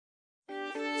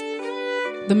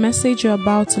The message you're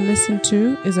about to listen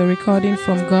to is a recording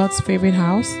from God's favorite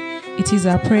house. It is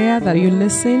our prayer that you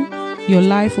listen, your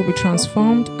life will be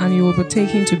transformed, and you will be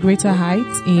taken to greater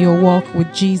heights in your walk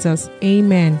with Jesus.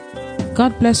 Amen.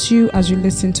 God bless you as you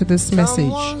listen to this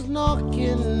message. Someone's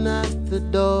knocking at the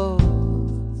door.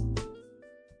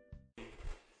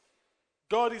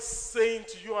 God is saying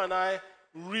to you and I,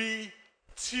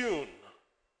 retune.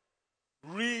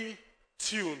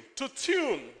 Retune. To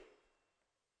tune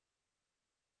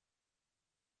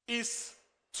is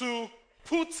to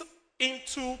put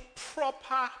into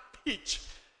proper pitch.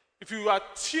 If you are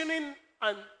tuning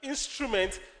an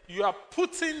instrument, you are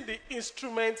putting the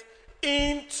instrument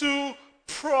into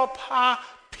proper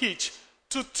pitch.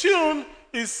 To tune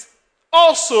is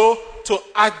also to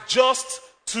adjust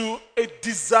to a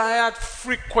desired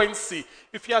frequency.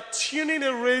 If you are tuning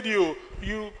a radio,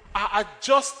 you are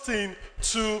adjusting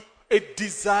to a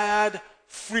desired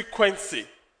frequency.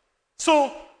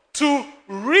 So, to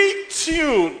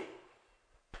retune,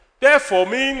 therefore,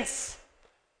 means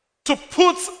to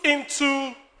put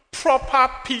into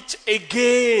proper pitch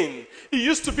again. It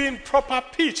used to be in proper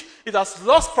pitch. It has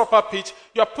lost proper pitch.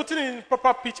 You are putting it in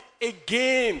proper pitch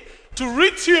again. To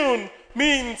retune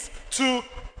means to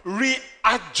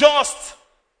readjust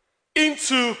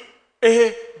into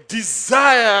a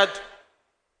desired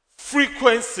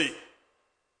frequency.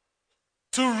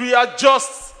 To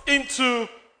readjust into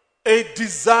a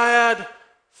desired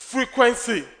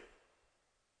frequency.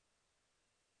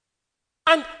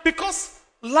 And because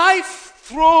life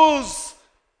throws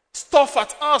stuff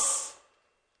at us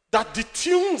that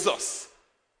detunes us,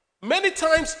 many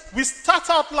times we start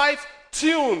out life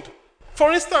tuned.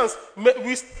 For instance,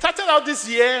 we started out this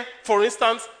year, for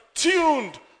instance,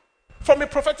 tuned. From a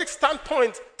prophetic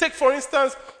standpoint, take for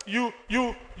instance, you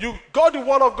got the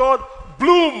word of God,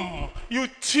 bloom, you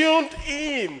tuned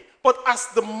in. But as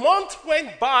the month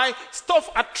went by, stuff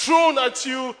are thrown at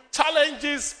you,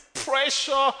 challenges,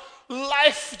 pressure,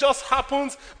 life just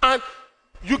happens, and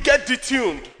you get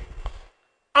detuned.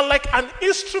 And like an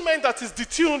instrument that is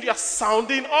detuned, you are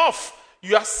sounding off.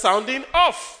 You are sounding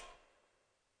off.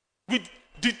 We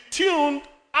detuned,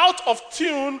 out of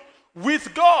tune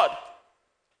with God.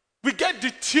 We get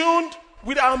detuned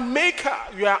with our Maker.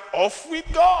 You are off with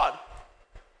God.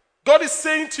 God is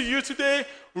saying to you today,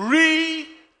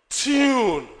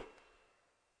 retune.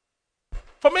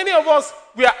 For many of us,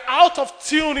 we are out of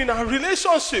tune in our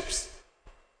relationships.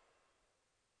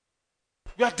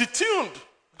 We are detuned.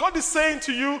 God is saying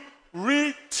to you,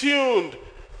 retuned.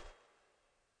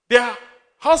 There are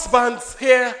husbands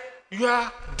here, you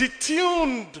are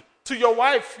detuned to your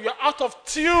wife. You are out of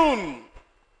tune.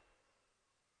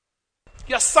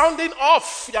 You are sounding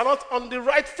off. You are not on the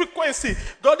right frequency.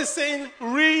 God is saying,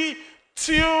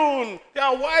 retune. There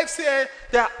are wives here,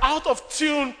 they are out of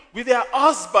tune with their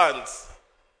husbands.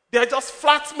 They are just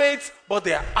flatmates, but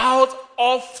they are out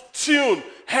of tune.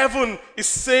 Heaven is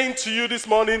saying to you this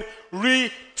morning,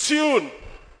 retune.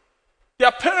 There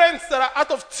are parents that are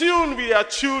out of tune with their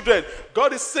children.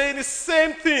 God is saying the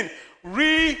same thing,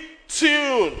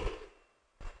 retune.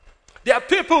 There are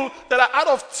people that are out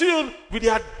of tune with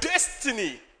their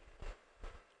destiny.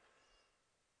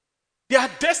 Their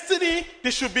destiny,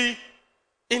 they should be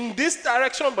in this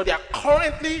direction, but they are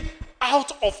currently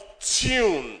out of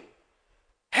tune.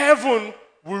 Heaven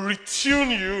will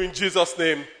retune you in Jesus'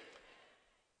 name.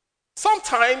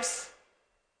 Sometimes,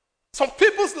 some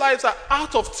people's lives are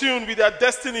out of tune with their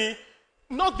destiny,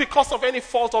 not because of any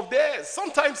fault of theirs.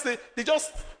 Sometimes they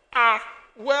just are,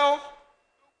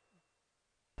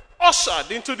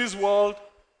 ushered into this world,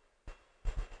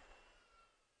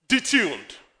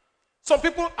 detuned. Some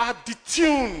people are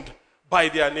detuned by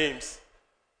their names.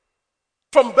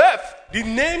 From birth, the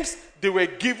names they were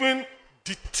given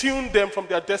detuned them from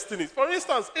their destinies. For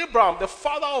instance, Abraham, the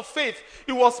father of faith,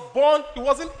 he was born, he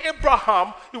wasn't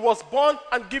Abraham, he was born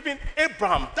and given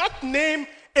Abraham. That name,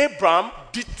 Abraham,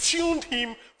 detuned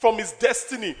him from his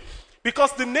destiny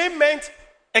because the name meant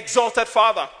exalted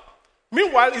father.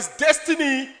 Meanwhile, his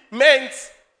destiny meant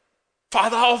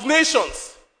father of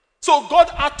nations. So God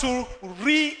had to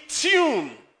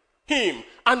retune him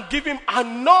and give him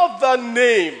another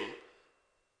name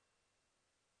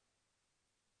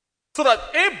so that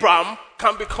Abraham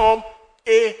can become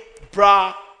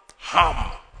Abraham.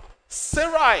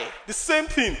 Sarai, the same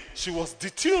thing. She was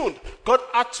detuned. God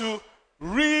had to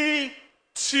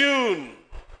retune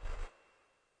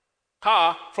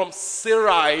her from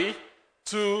Sarai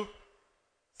to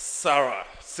Sarah.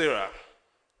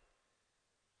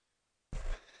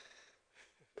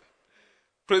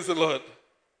 Praise the Lord.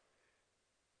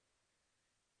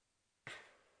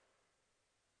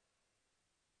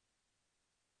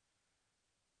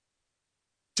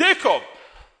 Jacob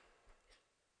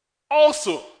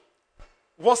also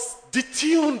was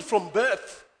detuned from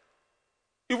birth.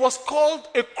 He was called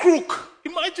a crook.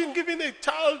 Imagine giving a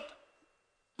child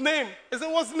name. He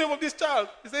said, what's the name of this child?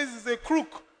 He says, he's a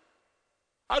crook.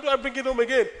 How do I bring it home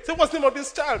again? He said, what's the name of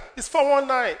this child? It's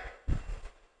 419.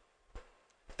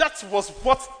 That was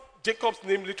what Jacob's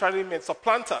name literally meant,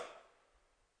 supplanter.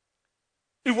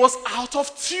 He was out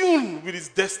of tune with his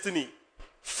destiny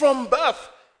from birth.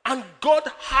 And God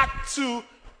had to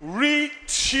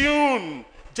retune.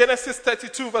 Genesis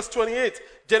 32 verse 28.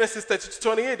 Genesis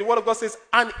 32:28. The word of God says,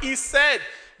 and he said,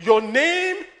 your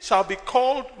name shall be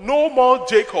called no more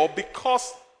Jacob,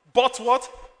 but what?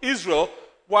 Israel.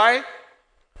 Why?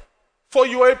 For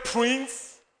you are a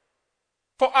prince.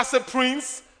 For as a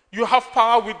prince, you have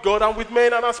power with God and with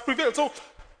men and has prevailed. So,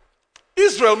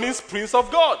 Israel means prince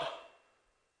of God.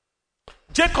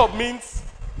 Jacob means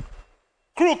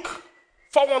crook,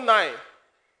 419.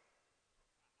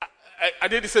 Are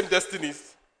they the same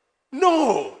destinies?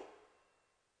 No.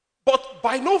 But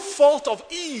by no fault of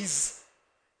his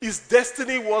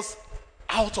destiny was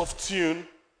out of tune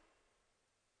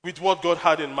with what God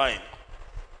had in mind.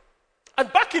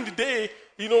 And back in the day,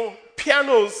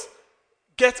 pianos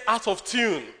get out of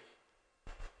tune.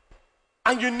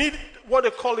 And you need what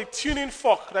they call a tuning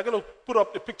fork. They're going to put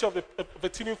up a picture of a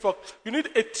tuning fork. You need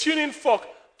a tuning fork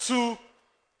to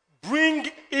bring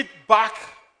it back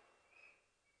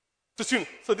to tune.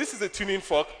 So this is a tuning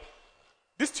fork.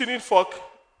 This tuning fork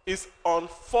is on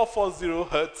 440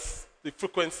 hertz, the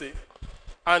frequency.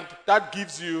 And that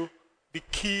gives you the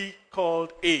key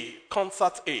called A,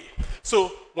 concert A.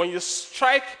 So when you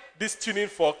strike this tuning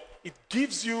fork, it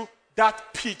gives you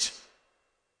that pitch.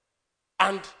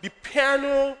 And the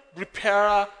piano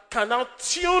repairer can now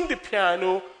tune the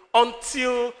piano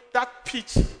until that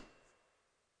pitch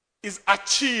is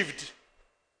achieved.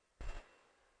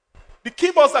 The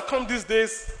keyboards that come these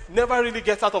days never really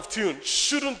get out of tune,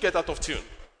 shouldn't get out of tune.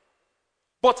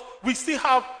 But we still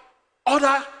have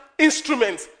other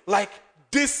instruments like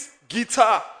this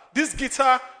guitar. This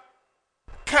guitar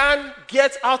can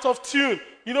get out of tune.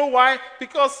 You know why?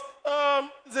 Because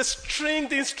it's a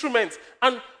stringed instrument,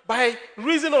 and by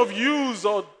reason of use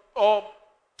or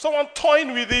someone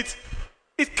toying with it,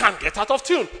 it can get out of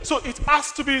tune. So it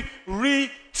has to be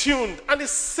retuned. And the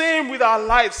same with our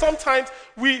lives. Sometimes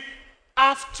we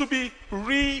have to be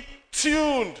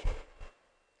retuned.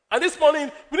 And this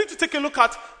morning, we need to take a look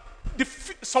at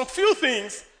some few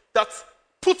things that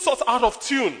puts us out of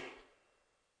tune.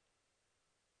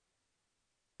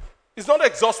 It's not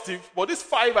exhaustive, but these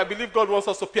 5 I believe God wants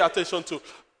us to pay attention to.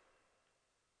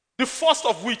 The first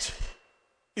of which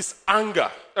is anger.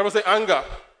 Everyone say anger.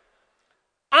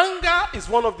 Anger is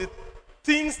one of the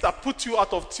things that put you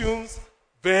out of tune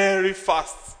very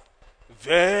fast.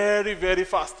 Very, very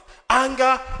fast.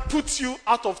 Anger puts you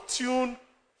out of tune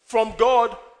from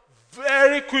God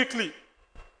very quickly.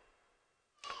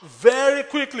 Very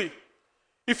quickly.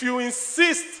 If you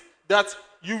insist that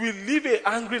you will live an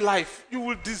angry life, you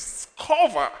will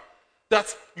discover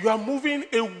that you are moving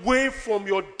away from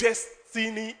your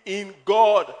destiny in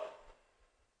God.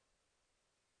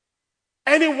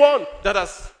 Anyone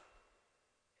that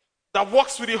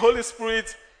walks with the Holy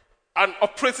Spirit and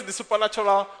operates in the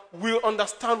supernatural will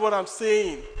understand what I'm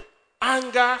saying.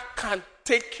 Anger can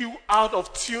take you out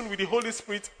of tune with the Holy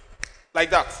Spirit like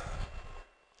that.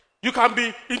 You can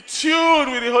be in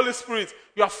tune with the Holy Spirit.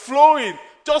 You are flowing.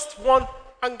 Just one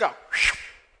anger.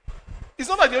 It's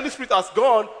not that the Holy Spirit has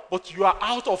gone, but you are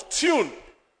out of tune.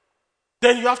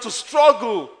 Then you have to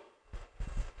struggle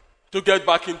to get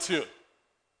back in tune.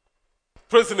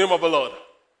 Praise the name of the Lord.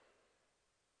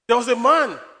 There was a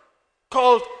man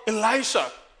called Elisha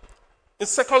in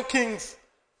 2 Kings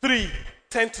 3,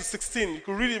 10 to 16. You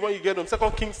can read it when you get them.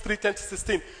 2 Kings 3, 10 to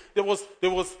 16. There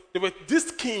were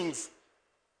these kings,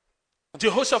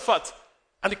 Jehoshaphat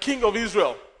and the king of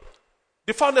Israel.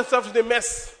 They found themselves in a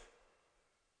mess.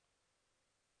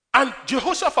 And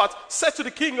Jehoshaphat said to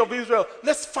the king of Israel,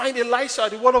 let's find Elisha,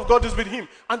 the word of God is with him.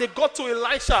 And they got to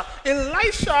Elisha.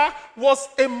 Elisha was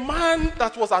a man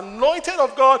that was anointed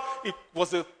of God. He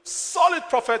was a solid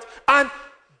prophet. And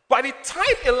by the time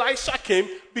Elisha came,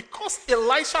 because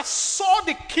Elisha saw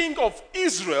the king of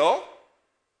Israel,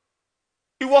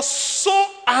 he was so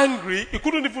angry, he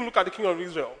couldn't even look at the king of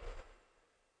Israel.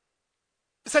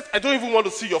 He said, I don't even want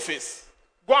to see your face.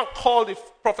 Go and call the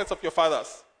prophets of your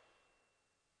fathers.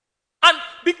 And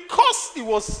because he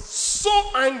was so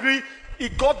angry, he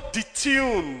got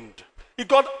detuned. He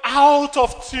got out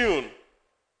of tune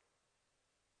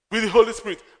with the Holy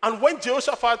Spirit. And when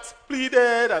Jehoshaphat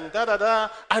pleaded and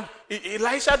and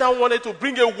Elisha now wanted to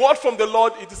bring a word from the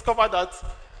Lord, he discovered that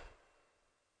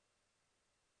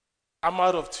I'm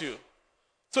out of tune.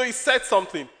 So he said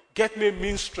something, get me a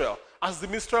minstrel. As the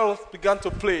minstrel began to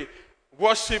play,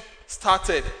 worship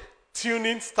started,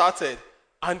 tuning started,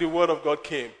 and the word of God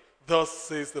came. Thus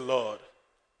says the Lord.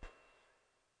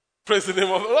 Praise the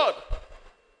name of the Lord.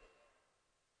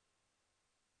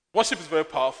 Worship is very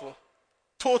powerful.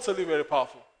 Totally very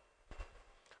powerful.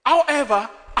 However,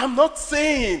 I'm not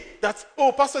saying that,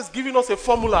 pastor is giving us a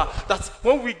formula that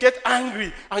when we get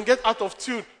angry and get out of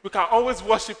tune, we can always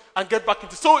worship and get back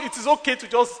into. So it is okay to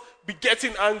just be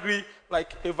getting angry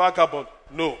like a vagabond.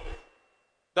 No.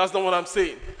 That's not what I'm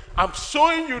saying. I'm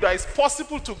showing you that it's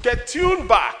possible to get tuned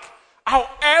back.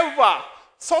 However,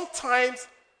 sometimes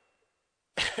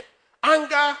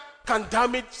anger can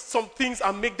damage some things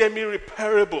and make them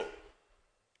irreparable.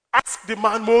 Ask the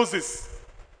man Moses.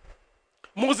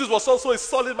 Moses was also a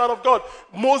solid man of God.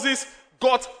 Moses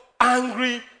got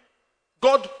angry.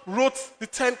 God wrote the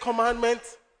 10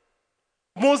 Commandments.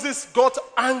 Moses got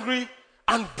angry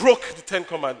and broke the 10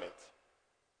 Commandments.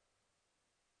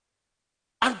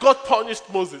 And God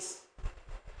punished Moses.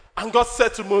 And God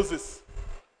said to Moses,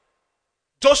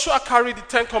 Joshua carried the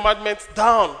 10 Commandments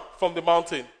down from the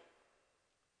mountain.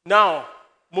 Now,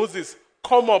 Moses,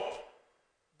 come up.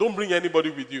 Don't bring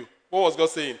anybody with you. What was God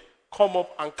saying? Come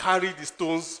up and carry the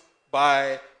stones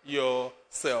by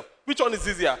yourself. Which one is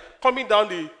easier? Coming down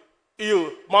the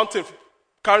hill, mountain,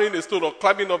 carrying a stone, or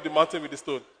climbing up the mountain with the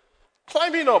stone?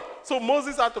 Climbing up. So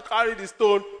Moses had to carry the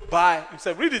stone by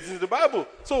himself. Read it in the Bible.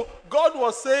 So God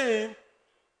was saying,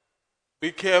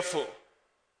 be careful.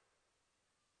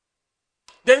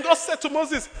 Then God said to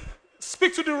Moses,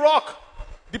 speak to the rock.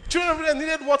 The children of Israel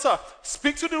needed water.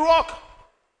 Speak to the rock.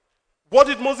 What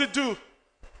did Moses do?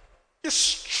 He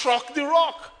struck the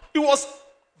rock. He was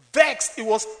vexed. He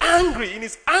was angry. In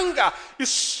his anger, he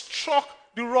struck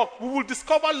the rock. We will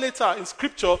discover later in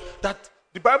scripture that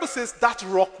the Bible says that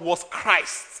rock was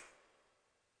Christ.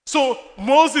 So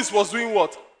Moses was doing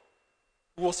what?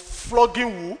 He was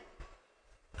flogging who?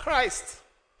 Christ.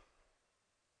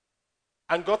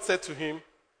 And God said to him,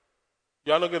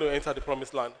 you are not going to enter the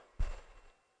promised land.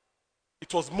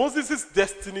 It was Moses'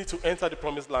 destiny to enter the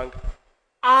promised land.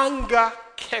 Anger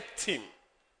kept him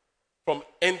from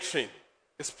entering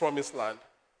his promised land.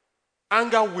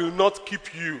 Anger will not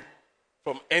keep you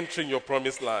from entering your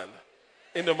promised land.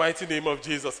 In the mighty name of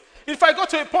Jesus. If I got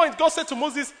to a point, God said to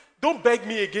Moses, don't beg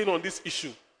me again on this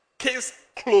issue. Case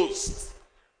closed.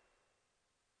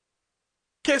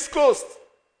 Case closed.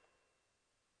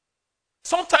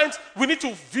 Sometimes we need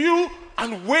to view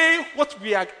and weigh what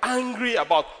we are angry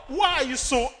about. Why are you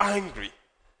so angry?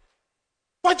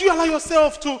 Why do you allow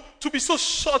yourself to be so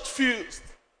short-fused?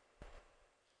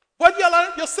 Why do you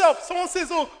allow yourself? Someone says,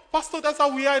 oh, pastor, that's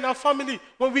how we are in our family.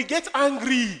 When we get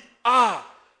angry,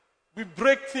 we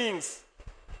break things.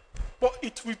 But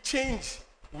it will change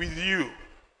with you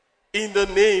in the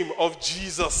name of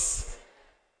Jesus.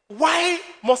 Why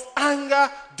must anger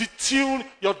detune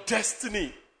your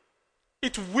destiny?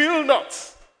 It will not,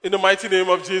 in the mighty name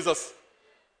of Jesus.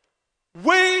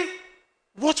 Weigh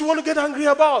what you want to get angry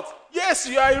about. Yes,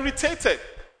 you are irritated.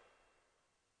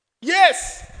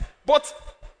 Yes, but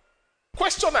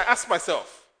question I ask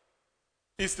myself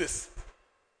is this.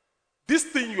 This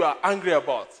thing you are angry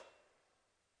about,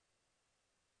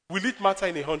 will it matter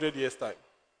in 100 years' time?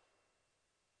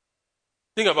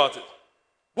 Think about it.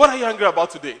 What are you angry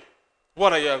about today?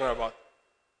 What are you angry about?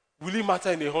 Will it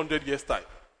matter in 100 years' time?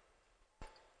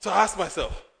 So I ask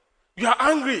myself, you are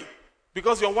angry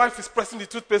because your wife is pressing the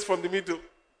toothpaste from the middle.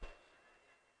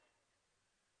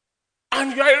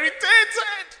 And you are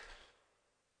irritated.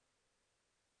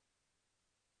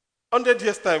 100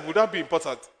 years' time, would that be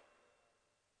important?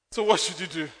 So what should you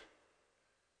do?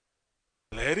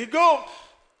 Let it go.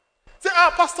 Say,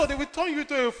 pastor, they will turn you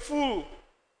to a fool.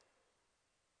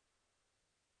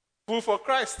 Fool for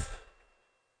Christ's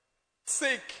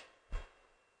sake.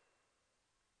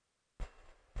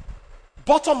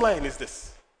 Bottom line is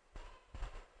this.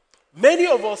 Many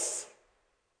of us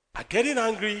are getting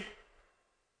angry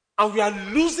and we are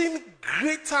losing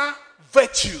greater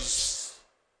virtues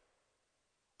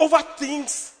over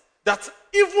things that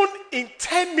even in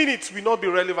 10 minutes will not be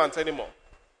relevant anymore.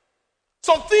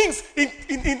 Some things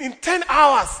in 10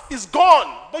 hours is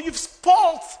gone, but you've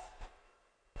spoiled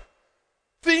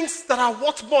things that are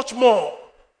worth much more.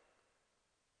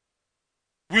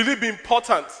 Will it be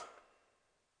important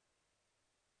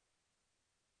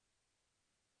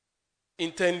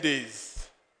in 10 days?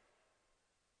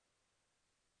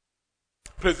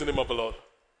 Praise the name of the Lord.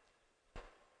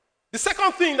 The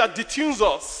second thing that detunes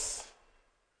us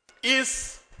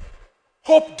is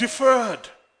hope deferred.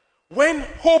 When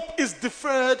hope is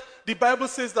deferred, the Bible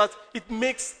says that it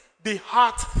makes the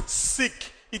heart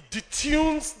sick. It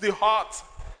detunes the heart.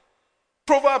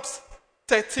 Proverbs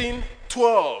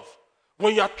 13:12.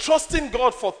 When you are trusting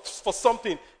God for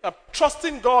something, I'm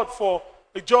trusting God for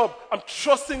a job, I'm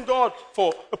trusting God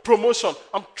for a promotion,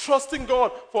 I'm trusting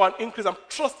God for an increase, I'm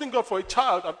trusting God for a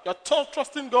child, you're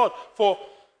trusting God for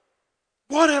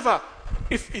whatever.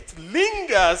 If it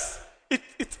lingers, it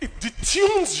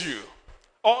detunes you,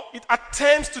 or it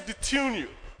attempts to detune you.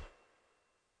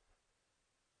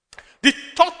 The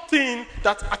third thing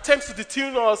that attempts to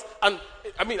detune us, and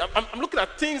I'm looking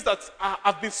at things that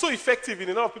have been so effective in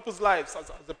a lot of people's lives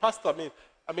as a pastor.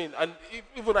 And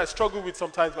even I struggle with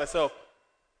sometimes myself.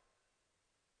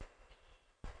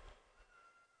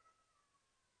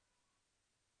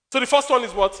 So the first one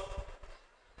is what?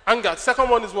 Anger. The second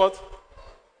one is what?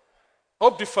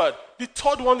 Hope deferred. The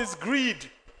third one is greed.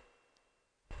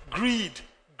 Greed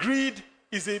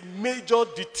is a major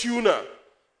detuner.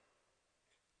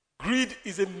 Greed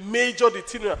is a major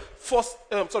deterrent.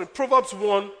 Proverbs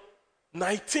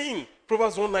 1:19.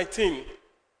 Proverbs 1:19.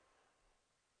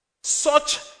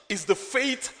 Such is the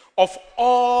fate of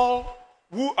all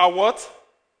who are what?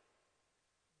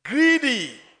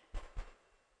 Greedy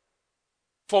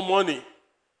for money.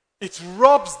 It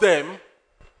robs them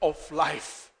of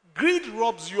life. Greed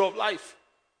robs you of life.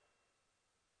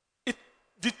 It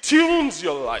detunes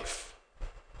your life.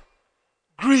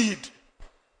 Greed,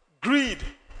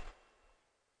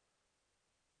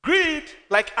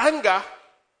 like anger,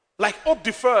 like hope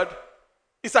deferred,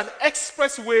 is an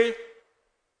express way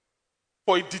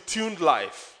for a detuned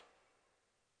life.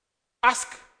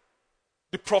 Ask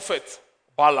the prophet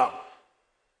Balaam.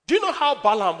 Do you know how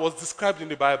Balaam was described in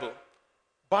the Bible?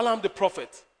 Balaam the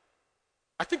prophet.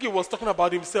 I think he was talking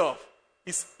about himself.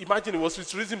 Imagine he was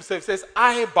introducing himself. He says,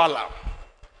 I, Balaam,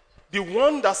 the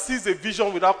one that sees a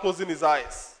vision without closing his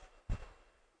eyes.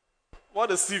 What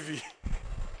a CV.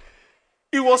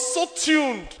 He was so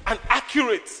tuned and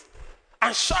accurate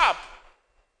and sharp.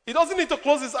 He doesn't need to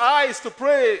close his eyes to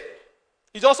pray.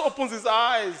 He just opens his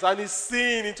eyes and he's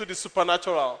seeing into the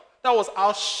supernatural. That was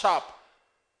how sharp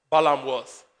Balaam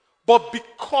was. But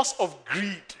because of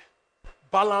greed,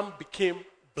 Balaam became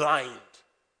blind.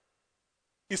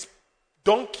 His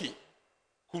donkey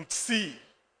could see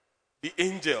the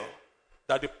angel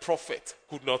that the prophet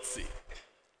could not see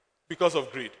because of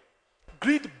greed.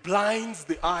 Greed blinds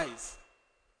the eyes.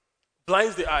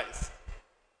 Blinds the eyes.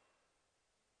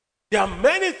 There are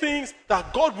many things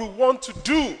that God will want to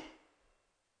do,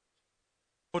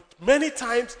 but many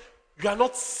times you are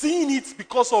not seeing it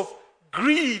because of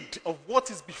greed of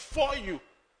what is before you.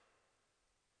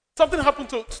 Something happened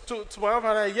to my wife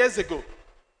and I years ago.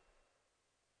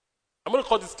 I'm going to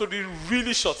cut the story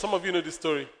really short. Some of you know the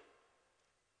story.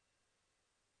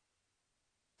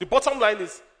 The bottom line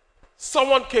is,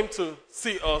 someone came to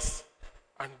see us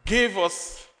and gave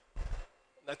us,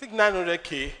 I think,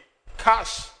 900K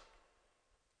cash.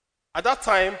 At that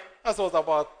time, that was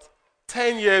about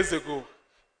 10 years ago.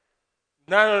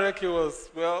 900K was,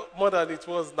 well, more than it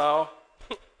was now.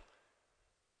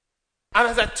 And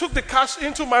as I took the cash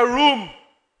into my room,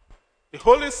 the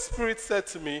Holy Spirit said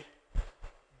to me,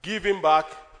 give him back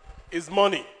his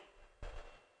money.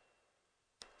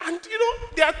 And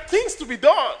there are things to be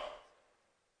done.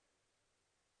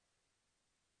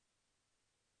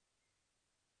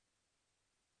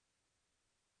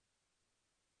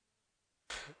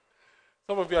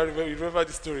 Some of you remember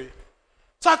the story.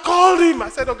 So I called him. I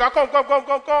said, okay, come.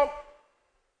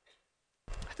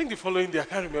 I think the following day, I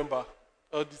can't remember.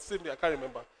 Or the same day, I can't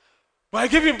remember. But I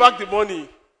gave him back the money.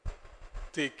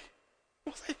 Take. He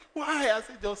was like, why? I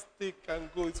said, just take and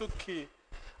go. It's okay.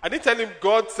 I didn't tell him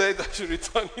God said I should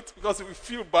return it because he would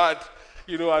feel bad,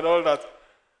 and all that.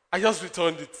 I just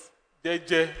returned it.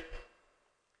 JJ.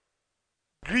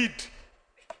 Greed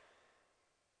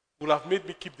would have made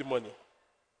me keep the money.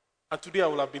 And today I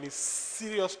would have been in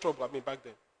serious trouble. Back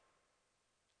then.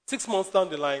 6 months down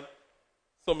the line,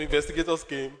 some investigators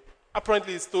came.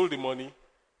 Apparently he stole the money.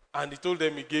 And he told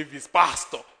them he gave his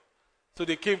pastor. So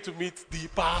they came to meet the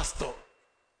pastor.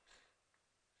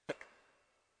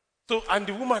 And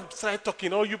the woman started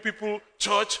talking, you people,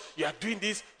 church, you are doing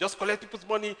this, just collect people's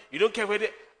money, you don't care where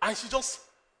they... And she just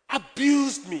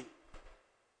abused me.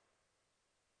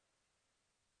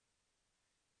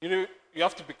 You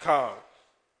have to be calm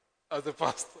as a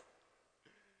pastor.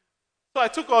 So I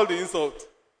took all the insult.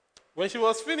 When she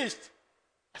was finished,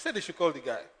 I said they should call the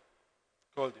guy.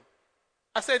 Called him.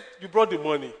 I said, you brought the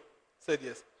money? He said,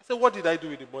 yes. I said, what did I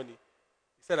do with the money?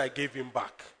 He said, I gave him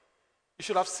back. You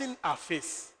should have seen her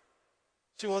face.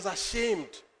 She was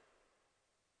ashamed.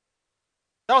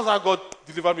 That was how God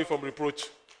delivered me from reproach.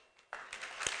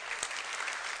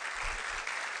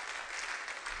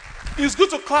 It's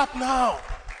good to clap now.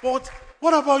 But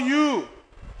what about you?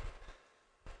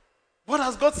 What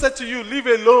has God said to you? Leave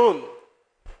alone.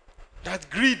 That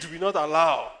greed will not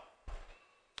allow.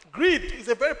 Greed is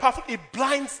a very powerful, it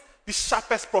blinds the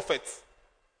sharpest prophets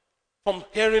from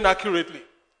hearing accurately.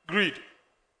 Greed.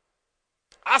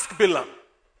 Ask Balaam.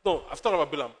 No, I've talked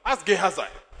about Balaam. Ask Gehazi.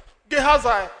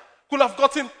 Gehazi could have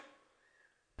gotten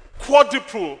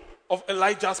quadruple of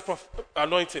Elijah's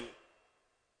anointing.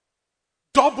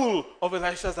 Double of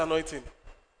Elisha's anointing.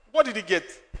 What did he get?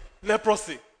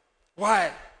 Leprosy.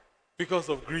 Why? Because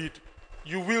of greed.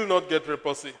 You will not get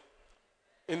leprosy.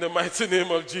 In the mighty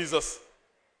name of Jesus.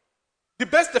 The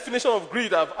best definition of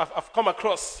greed I've come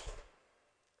across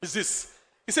is this.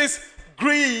 It says,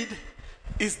 greed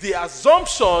is the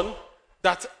assumption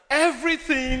that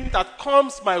everything that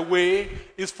comes my way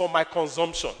is for my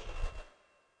consumption.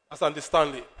 That's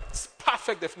understanding. It's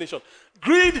perfect definition.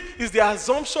 Greed is the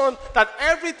assumption that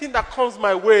everything that comes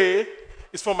my way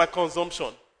is for my consumption.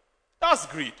 That's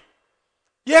greed.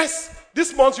 Yes,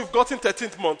 this month you've gotten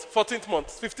 13th month, 14th month,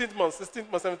 15th month,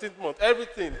 16th month, 17th month,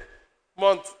 everything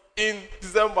month in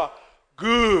December.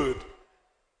 Good.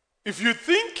 If you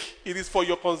think it is for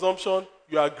your consumption,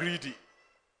 you are greedy.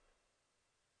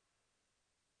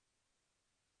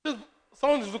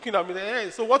 Someone is looking at me, hey,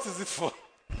 so what is it for?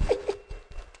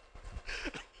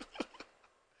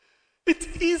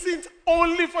 It isn't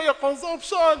only for your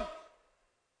consumption.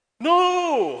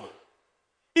 No.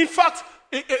 In fact,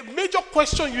 a major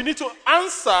question you need to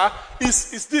answer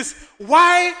is this.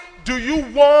 Why do you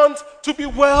want to be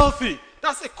wealthy?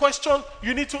 That's a question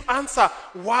you need to answer.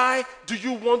 Why do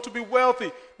you want to be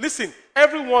wealthy? Listen,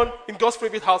 everyone in God's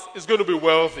favorite house is going to be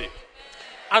wealthy.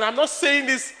 And I'm not saying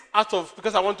this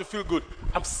because I want to feel good.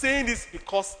 I'm saying this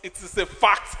because it is a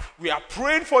fact. We are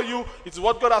praying for you. It's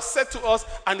what God has said to us,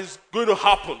 and it's going to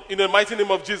happen in the mighty name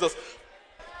of Jesus.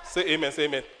 Say amen, say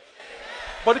amen.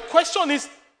 But the question is,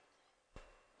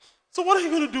 so what are you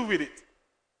going to do with it?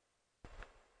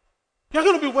 You're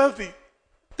going to be wealthy.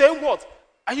 Then what?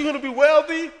 Are you going to be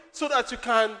wealthy so that you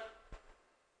can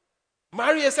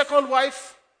marry a second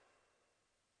wife?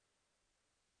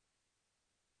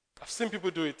 I've seen people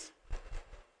do it.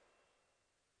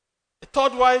 A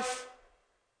third wife?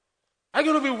 Are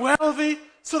you going to be wealthy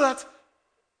so that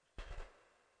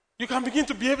you can begin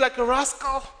to behave like a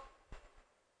rascal?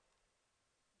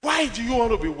 Why do you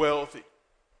want to be wealthy?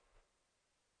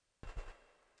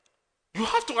 You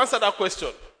have to answer that question.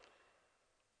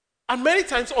 And many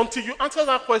times, until you answer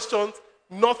that question,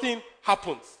 nothing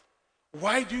happens.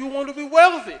 Why do you want to be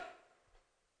wealthy?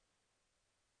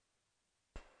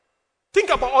 Think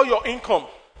about all your income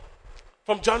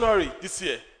from January this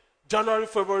year. January,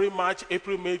 February, March,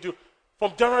 April, May, June.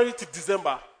 From January to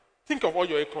December, think of all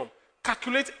your income.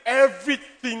 Calculate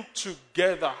everything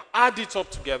together. Add it up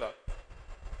together.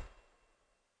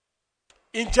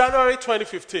 In January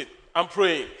 2015, I'm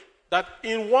praying that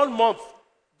in 1 month,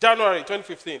 January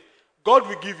 2015, God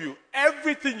will give you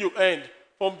everything you earned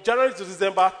from January to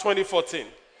December 2014.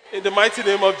 In the mighty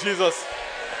name of Jesus.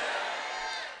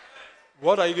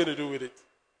 What are you going to do with it?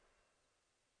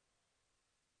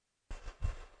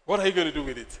 What are you going to do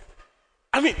with it?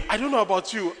 I mean, I don't know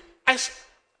about you.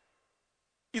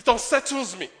 It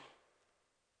unsettles me.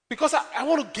 Because I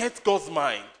want to get God's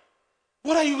mind.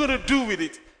 What are you going to do with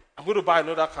it? I'm going to buy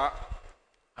another car.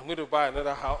 I'm going to buy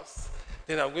another house.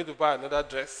 Then I'm going to buy another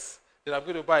dress. Then I'm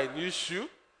going to buy a new shoe.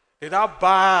 Then that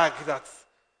bag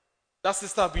that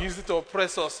sister has been using to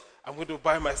oppress us, I'm going to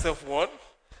buy myself one.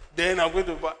 Then I'm going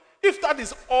to buy. If that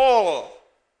is all,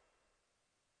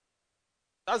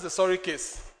 that's the sorry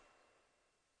case.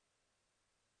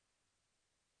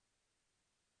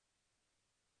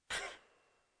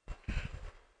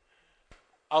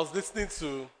 I was listening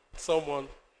to someone,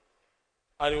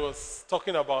 and he was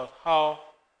talking about how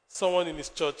someone in his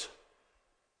church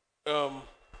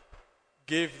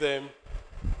gave them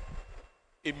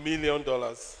 $1 million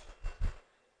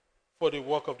for the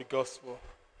work of the gospel.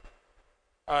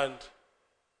 And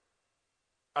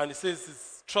he says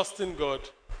he's trusting God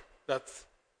that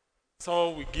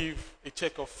someone will give a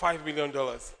check of $5 million.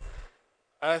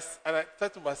 And I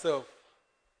said to myself,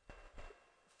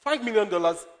 $5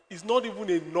 million is not even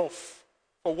enough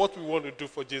for what we want to do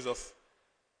for Jesus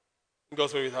in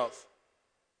God's favorite house.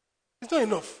 It's not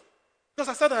enough. Because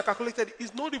I said and I calculated,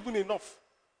 it's not even enough.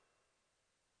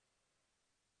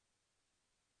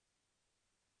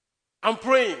 I'm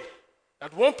praying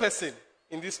that one person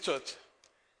in this church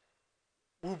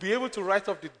will be able to write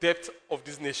off the debt of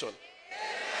this nation.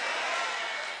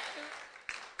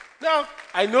 Now,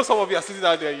 I know some of you are sitting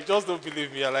out there, you just don't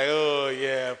believe me. You're like, oh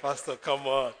yeah, Pastor, come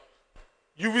on.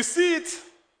 You will see it.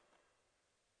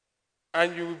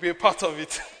 and you will be a part of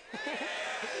it.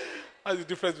 That's the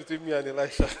difference between me and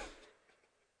Elisha.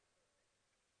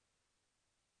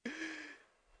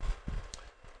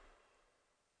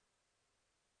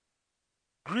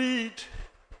 Greed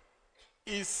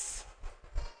is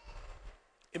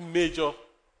a major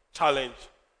challenge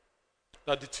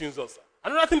that detunes us.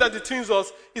 Another thing that detunes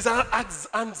us is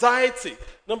anxiety.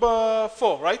 Number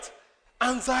 4, right?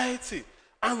 Anxiety.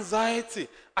 Anxiety.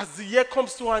 As the year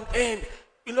comes to an end,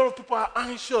 a lot of people are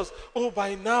anxious. Oh,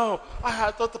 by now,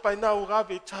 I thought by now we'll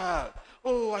have a child.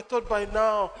 Oh, I thought by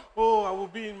now, I will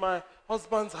be in my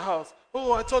husband's house.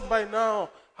 Oh, I thought by now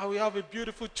I will have a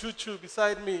beautiful choo-choo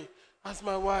beside me as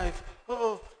my wife.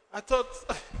 Oh, I thought...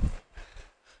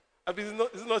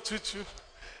 it's not choo-choo.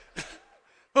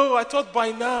 Oh, I thought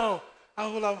by now I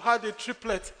would have had a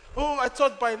triplet. Oh, I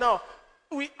thought by now.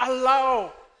 We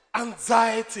allow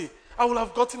anxiety. I would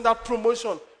have gotten that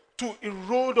promotion to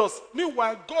erode us.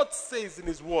 Meanwhile, God says in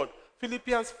his word,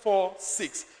 Philippians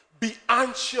 4:6, be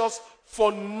anxious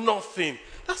for nothing.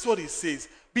 That's what he says.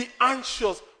 Be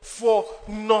anxious for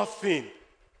nothing.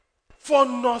 For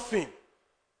nothing.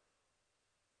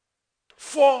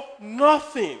 For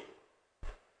nothing.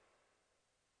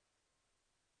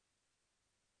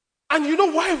 And you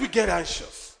know why we get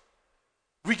anxious?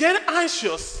 We get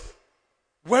anxious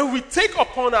when we take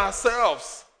upon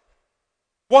ourselves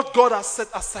what God has set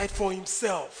aside for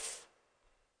himself.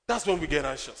 That's when we get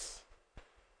anxious.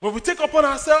 When we take upon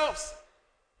ourselves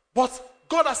what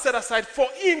God has set aside for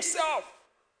himself,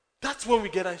 that's when we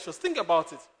get anxious. Think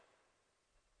about it.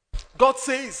 God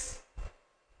says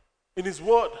in his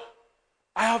word,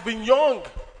 I have been young,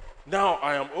 now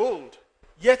I am old,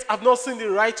 yet I've not seen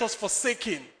the righteous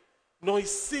forsaken, nor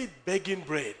his seed begging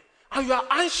bread. And you are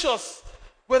anxious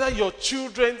whether your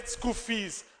children's school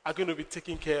fees are going to be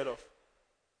taken care of.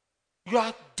 You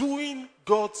are doing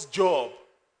God's job.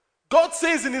 God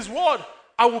says in his word,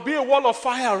 I will be a wall of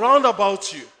fire round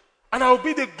about you, and I will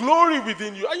be the glory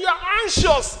within you. And you are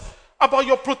anxious about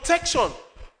your protection.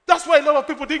 That's why a lot of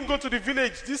people didn't go to the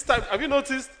village this time. Have you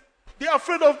noticed? They are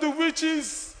afraid of the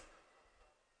witches.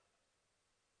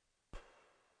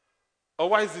 Or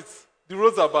why is it? The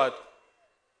roads are bad.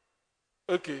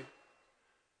 Okay.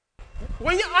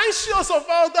 When you're anxious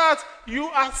about that, you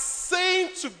are saying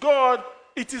to God,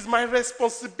 it is my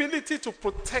responsibility to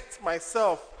protect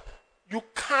myself. You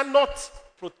cannot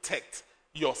protect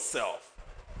yourself.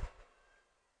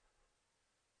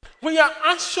 When you're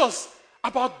anxious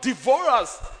about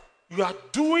devourers, you are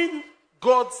doing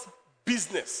God's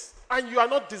business. And you are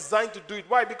not designed to do it.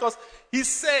 Why? Because he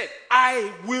said, I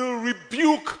will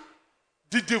rebuke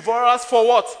the devourers for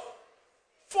what?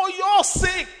 For your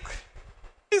sake.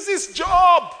 It's his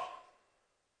job.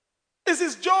 It's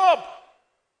his job.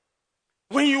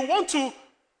 When you want to,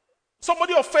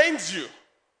 somebody offends you,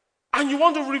 and you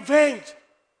want to revenge,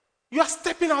 you are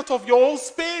stepping out of your own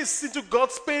space into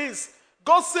God's space.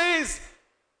 God says,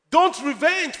 don't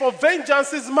revenge, for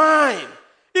vengeance is mine.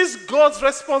 It's God's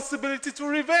responsibility to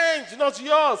revenge, not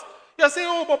yours. You're saying,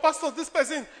 oh, but pastor, this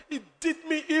person, he did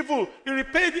me evil. He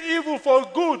repaid evil for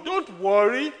good. Don't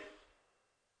worry.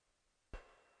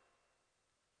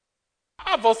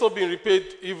 I've also been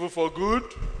repaid evil for good.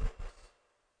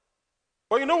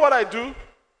 But you know what I do?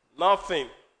 Nothing.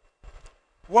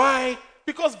 Why?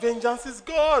 Because vengeance is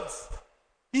God's.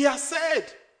 He has said,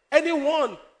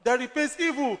 anyone that repays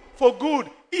evil for good,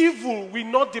 evil will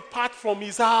not depart from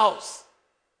his house.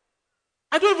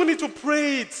 I don't even need to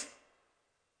pray it.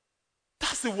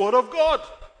 That's the word of God.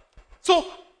 So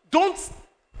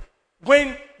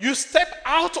when you step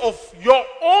out of your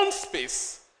own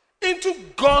space into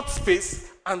God's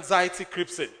space, anxiety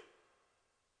creeps in.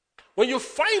 When you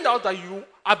find out that you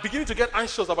are beginning to get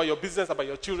anxious about your business, about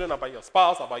your children, about your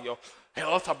spouse, about your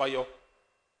health,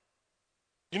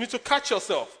 you need to catch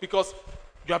yourself because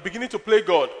you are beginning to play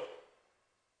God.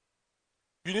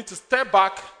 You need to step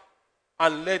back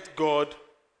and let God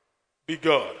be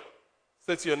God.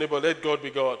 Say to your neighbor, let God be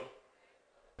God.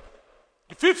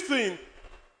 The fifth thing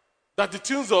that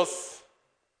detunes us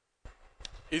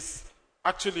is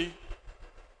actually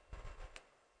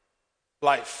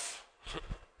life.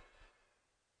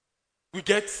 We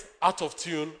get out of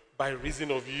tune by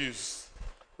reason of use.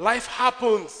 Life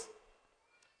happens.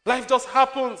 Life just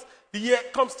happens. The year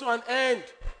comes to an end.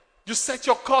 You set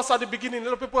your course at the beginning. A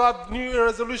lot of people have New Year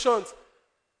resolutions.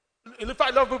 In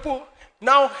fact, a lot of people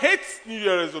now hate New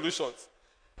Year resolutions.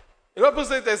 A lot of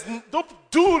people say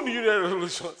don't do New Year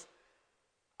resolutions.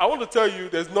 I want to tell you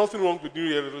there's nothing wrong with New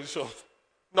Year resolutions.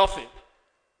 Nothing.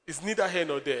 It's neither here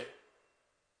nor there.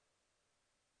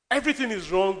 Everything is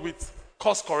wrong with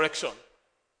course correction.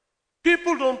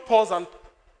 People don't pause and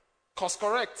course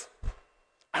correct.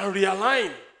 and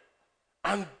realign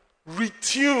and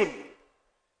retune.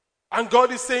 And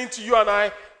God is saying to you and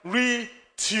I,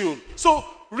 retune. So,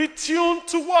 retune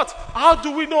to what? How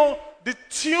do we know the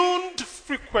tuned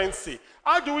frequency?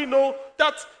 How do we know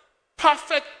that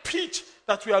perfect pitch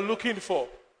that we are looking for?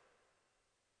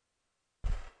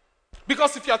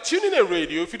 Because if you are tuning a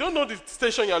radio, if you don't know the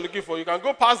station you are looking for, you can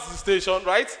go past the station,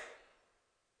 right?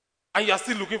 And you are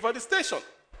still looking for the station.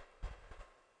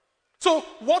 So,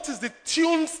 what is the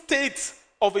tuned state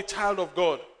of a child of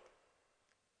God?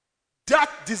 That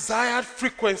desired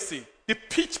frequency, the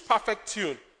pitch perfect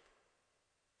tune,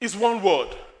 is one word.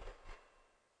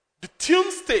 The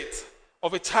tuned state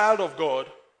of a child of God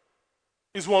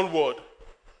is one word,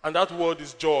 and that word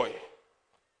is joy.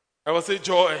 I will say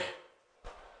joy.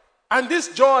 And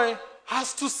this joy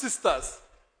has two sisters,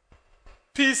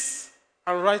 peace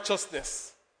and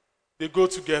righteousness. They go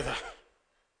together.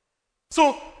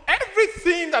 So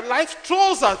everything that life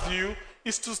throws at you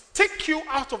is to take you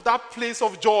out of that place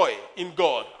of joy in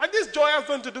God. And this joy has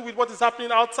nothing to do with what is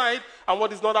happening outside and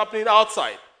what is not happening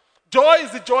outside. Joy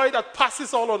is the joy that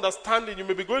passes all understanding. You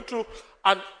may be going through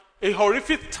a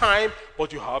horrific time,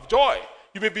 but you have joy.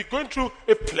 You may be going through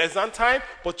a pleasant time,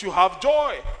 but you have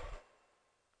joy.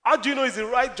 How do you know it's the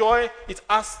right joy? It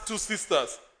has two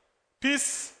sisters.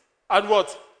 Peace and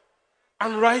what?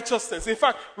 And righteousness. In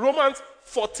fact, Romans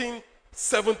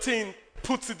 14:17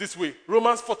 puts it this way.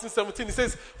 Romans 14:17, it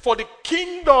says, "For the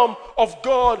kingdom of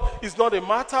God is not a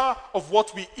matter of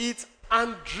what we eat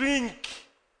and drink,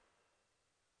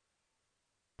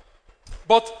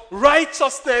 but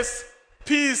righteousness,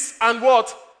 peace, and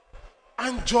what?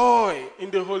 And joy in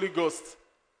the Holy Ghost."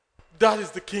 That is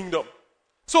the kingdom.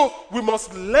 So we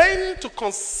must learn to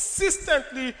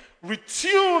consistently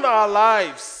retune our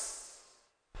lives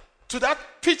to that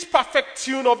pitch perfect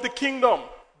tune of the kingdom,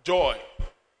 joy.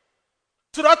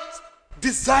 To that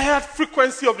desired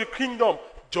frequency of the kingdom,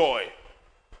 joy.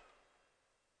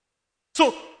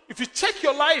 So if you check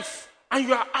your life and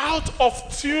you are out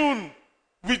of tune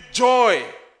with joy,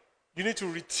 you need to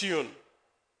retune.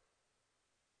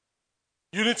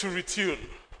 You need to retune.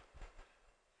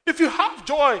 If you have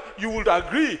joy, you would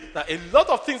agree that a lot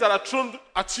of things that are thrown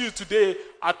at you today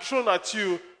are thrown at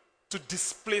you to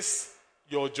displace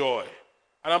your joy.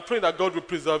 And I'm praying that God will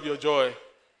preserve your joy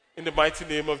in the mighty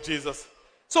name of Jesus.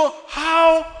 So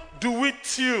how do we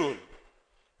tune?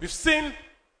 We've seen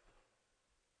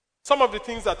some of the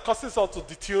things that causes us to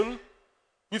detune.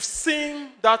 We've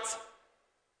seen that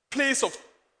place of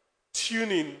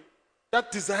tuning,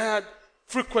 that desired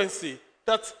frequency,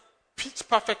 that pitch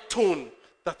perfect tone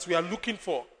that we are looking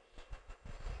for.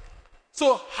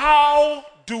 So how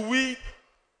do we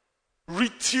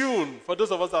retune for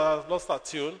those of us that have lost our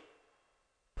tune?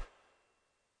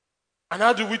 And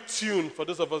how do we tune for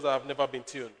those of us that have never been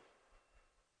tuned?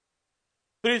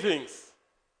 3 things.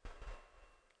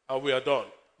 And we are done.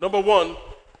 Number 1,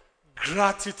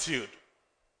 gratitude.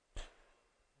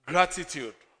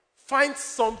 Gratitude. Find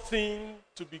something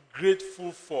to be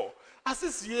grateful for. As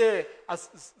this year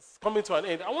is coming to an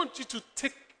end, I want you to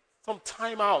take some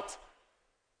time out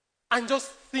and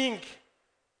just think.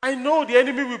 I know the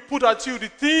enemy will put at you the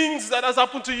things that has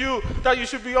happened to you that you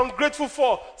should be ungrateful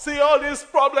for. See all these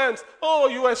problems. Oh,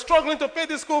 you were struggling to pay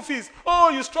the school fees. Oh,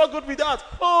 you struggled with that.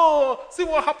 Oh, see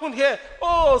what happened here.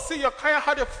 Oh, see your tire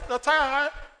had a flat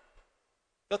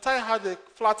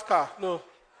car. No.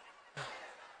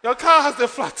 Your car has a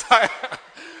flat tire.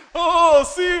 Oh,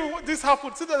 see this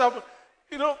happened. See that happened.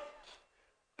 You know,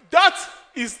 that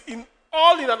is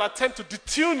all in an attempt to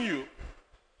detune you.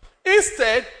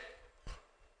 Instead,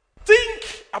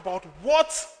 think about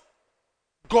what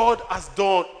God has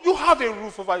done. You have a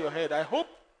roof over your head, I hope.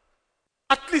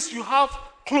 At least you have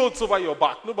clothes over your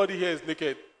back. Nobody here is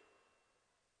naked.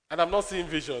 And I'm not seeing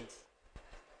visions.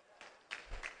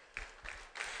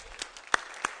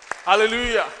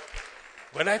 Hallelujah.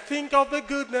 When I think of the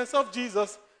goodness of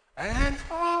Jesus and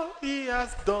all he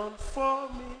has done for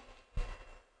me.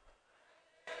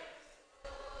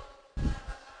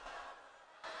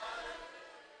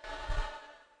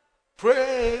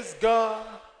 Praise God.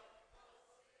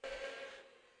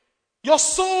 Your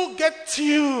soul gets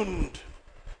tuned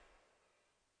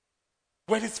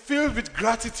when it's filled with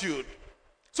gratitude.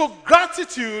 So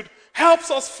gratitude helps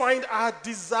us find our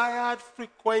desired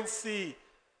frequency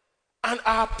and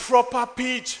our proper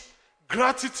pitch.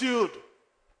 Gratitude.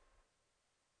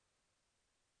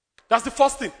 That's the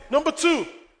first thing. Number 2,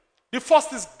 the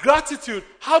first is gratitude.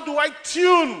 How do I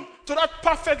tune to that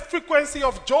perfect frequency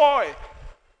of joy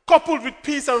coupled with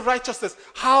peace and righteousness?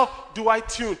 How do I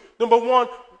tune? Number 1,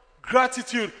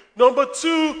 gratitude. Number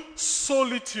 2,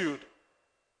 solitude.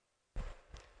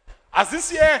 As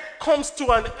this year comes to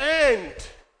an end,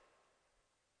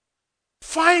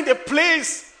 find a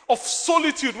place of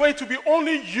solitude where it will be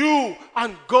only you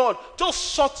and God.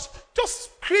 Just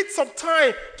create some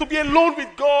time to be alone with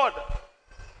God.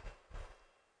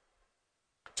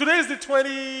 Today is the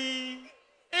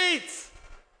 28th.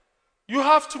 You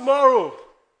have tomorrow.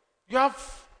 You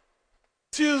have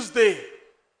Tuesday.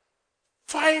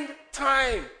 Find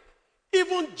time.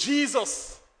 Even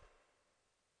Jesus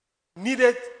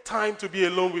needed time to be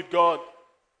alone with God,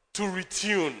 to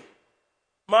retune.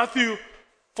 Matthew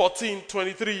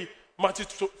 14:23,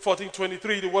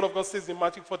 the word of God says in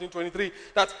Matthew 14:23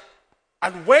 that,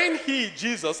 and when he,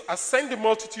 Jesus, had sent the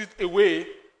multitude away,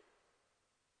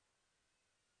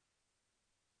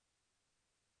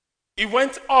 he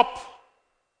went up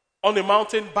on a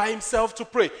mountain by himself to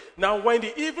pray. Now when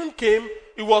the evening came,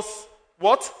 he was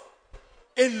what?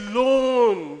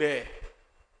 Alone there.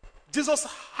 Jesus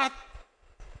had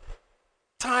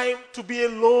time to be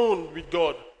alone with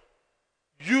God.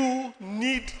 You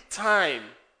need time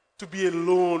to be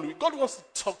alone. God wants to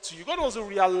talk to you. God wants to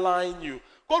realign you.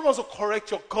 God wants to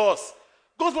correct your course.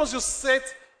 God wants to set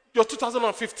your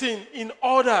 2015 in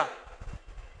order.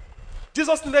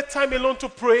 Jesus needed time alone to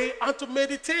pray and to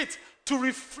meditate, to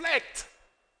reflect.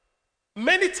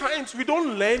 Many times we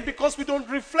don't learn because we don't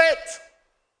reflect.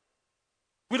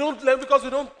 We don't learn because we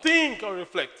don't think or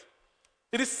reflect.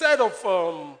 It is said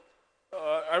of,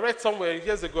 I read somewhere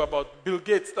years ago about Bill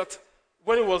Gates that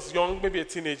when he was young, maybe a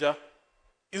teenager,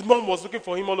 his mom was looking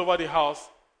for him all over the house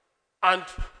and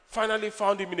finally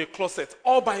found him in a closet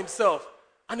all by himself.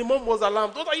 And the mom was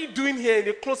alarmed. What are you doing here in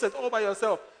a closet all by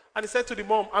yourself? And he said to the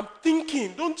mom, I'm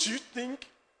thinking, don't you think?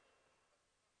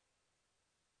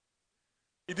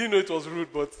 He didn't know it was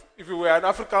rude, but if you were an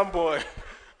African boy,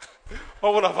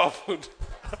 what would have happened?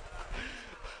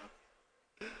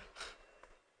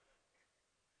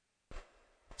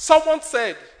 Someone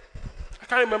said, I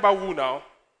can't remember who now,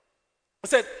 he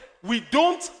said, we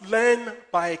don't learn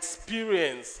by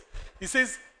experience. He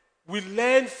says, we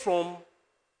learn from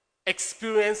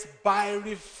experience by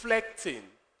reflecting.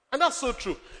 And that's so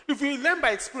true. If we learn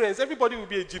by experience, everybody will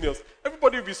be a genius.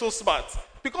 Everybody will be so smart.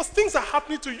 Because things are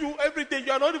happening to you every day.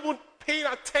 You are not even paying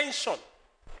attention.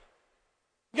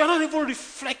 You are not even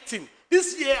reflecting.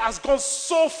 This year has gone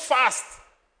so fast.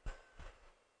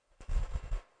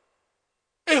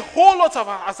 A whole lot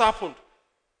has happened.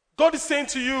 God is saying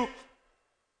to you,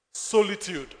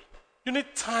 solitude. You need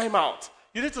time out.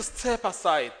 You need to step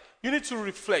aside. You need to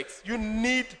reflect. You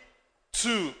need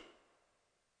to.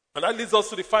 And that leads us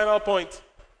to the final point.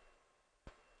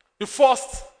 The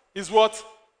first is what?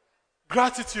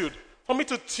 Gratitude. For me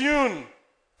to tune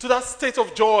to that state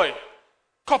of joy,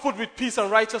 coupled with peace and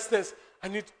righteousness, I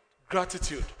need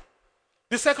gratitude.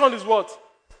 The second is what?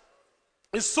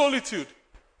 Is solitude.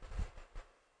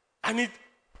 I need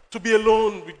to be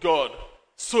alone with God.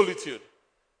 Solitude.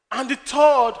 And the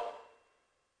third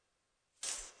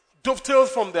dovetails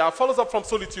from there, follows up from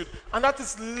solitude, and that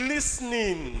is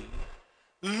listening.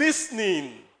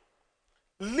 Listening.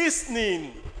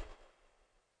 Listening.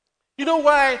 You know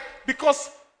why?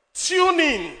 Because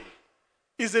tuning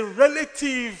is a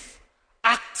relative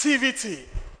activity.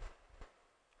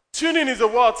 Tuning is a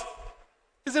what?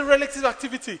 It's a relative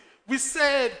activity. We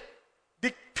said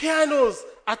the pianos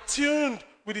are tuned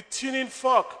with the tuning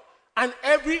fork, and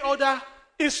every other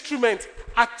instrument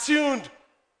are tuned,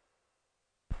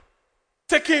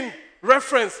 taking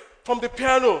reference from the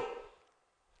piano.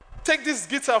 Take this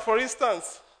guitar, for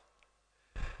instance.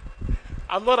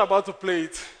 I'm not about to play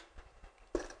it.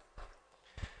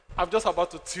 I'm just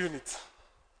about to tune it.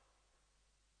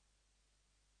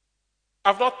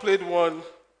 I've not played one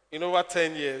in over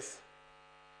 10 years.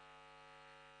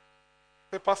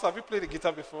 Hey, Pastor, have you played the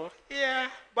guitar before? Yeah,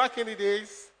 back in the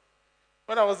days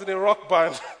when I was in a rock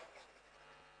band.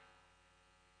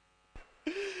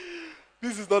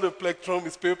 This is not a plectrum,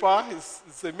 it's paper.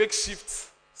 It's a makeshift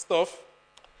stuff.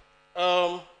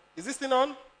 Is this thing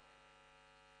on?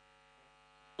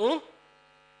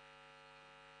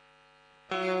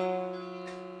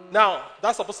 Now,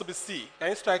 that's supposed to be C. Can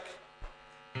you strike?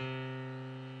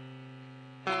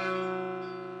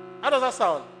 How does that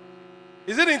sound?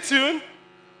 Is it in tune?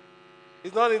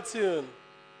 It's not in tune.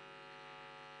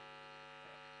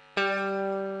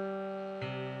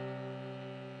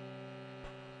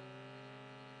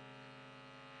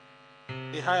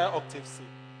 A higher octave C.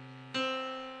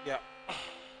 Yeah.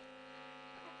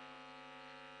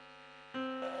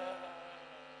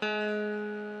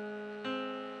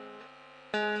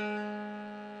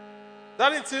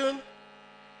 That in tune?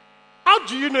 How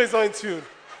do you know it's not in tune?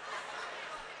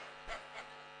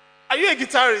 Are you a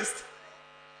guitarist?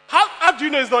 How do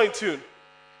you know it's not in tune?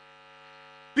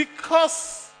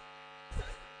 Because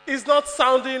it's not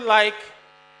sounding like,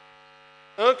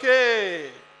 okay.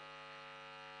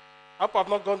 I hope I've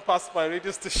not gone past my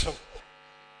radio station.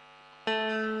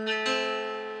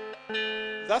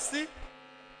 That's it.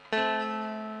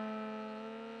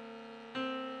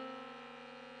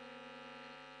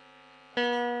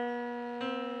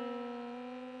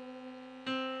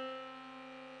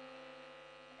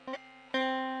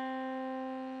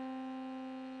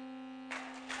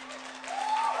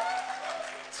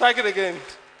 Strike it again.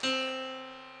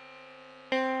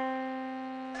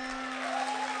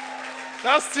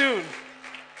 That's tune.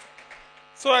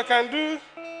 So I can do.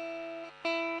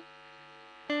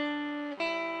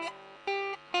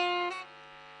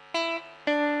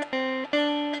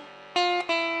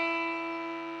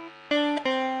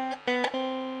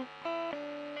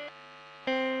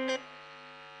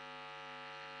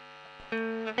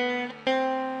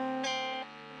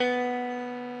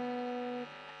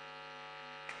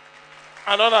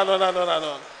 And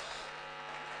on.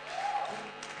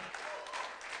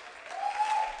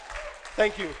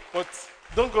 Thank you, but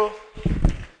don't go.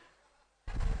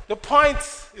 The point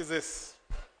is this.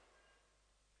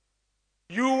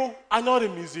 You are not a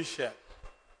musician,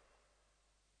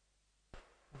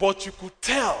 but you could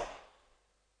tell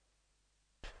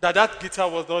that that guitar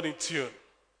was not in tune.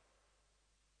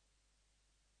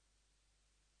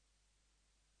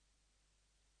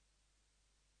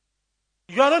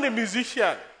 You are not a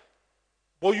musician,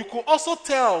 but you could also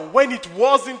tell when it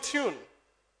was in tune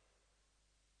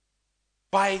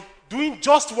by doing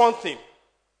just one thing.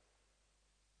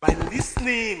 By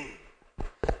listening.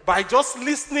 By just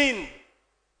listening.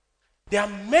 There are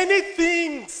many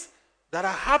things that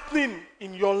are happening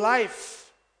in your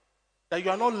life that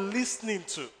you are not listening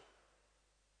to.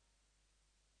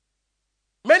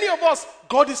 Many of us,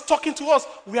 God is talking to us.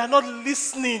 We are not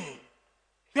listening.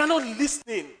 We are not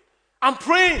listening. I'm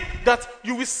praying that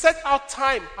you will set out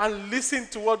time and listen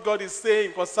to what God is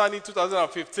saying concerning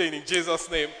 2015 in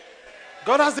Jesus' name.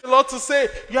 God has a lot to say.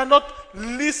 You are not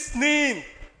listening.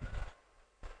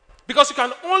 Because you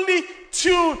can only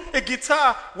tune a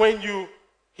guitar when you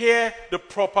hear the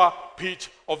proper pitch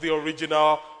of the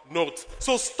original note.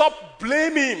 So stop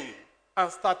blaming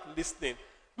and start listening.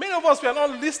 Many of us, we are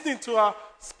not listening to our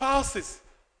spouses.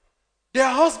 Their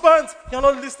husbands, you are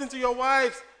not listening to your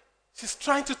wives. She's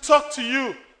trying to talk to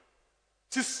you.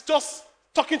 She's just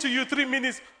talking to you 3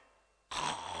 minutes.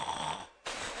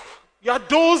 You are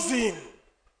dozing.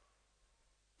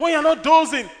 When you're not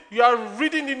dozing, you are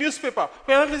reading the newspaper.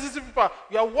 When you're not listening to the paper,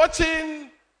 you are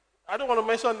watching, I don't want to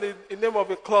mention the name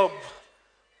of a club.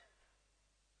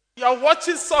 You are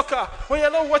watching soccer. When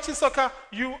you're not watching soccer,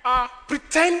 you are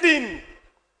pretending.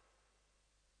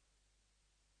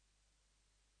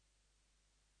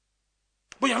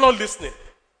 But you're not listening.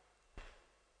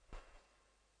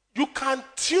 You can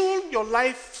tune your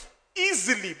life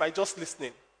easily by just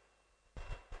listening.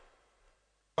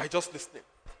 By just listening.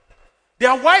 There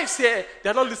are wives here,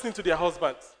 they're not listening to their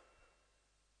husbands.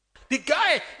 The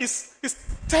guy is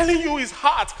telling you his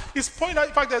heart. He's pointing out,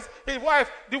 in fact, there's a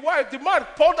the man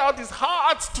poured out his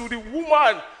heart to the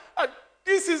woman. And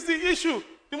this is the issue.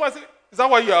 The woman says, is that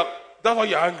why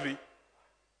you're angry?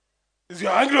 Is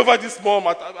you're angry over this small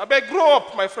matter? I beg, grow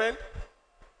up, my friend.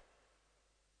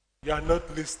 You are not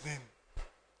listening.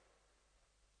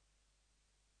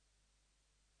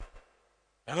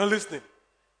 You're not listening.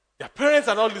 Their parents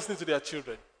are not listening to their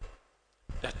children.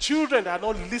 Their children are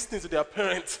not listening to their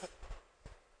parents.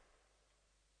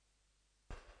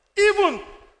 Even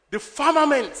the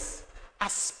firmaments are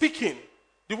speaking.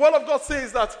 The word of God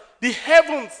says that the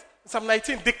heavens, Psalm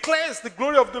 19, declares the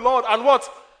glory of the Lord, and what?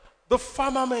 The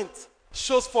firmament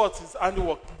shows forth his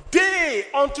handiwork. Day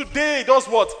unto day does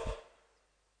what?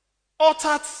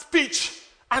 Uttered speech,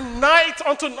 and night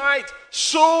unto night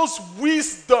shows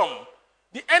wisdom.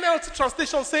 The NLT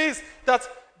translation says that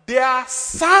their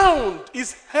sound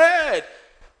is heard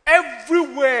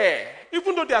everywhere.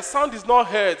 Even though their sound is not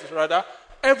heard, rather,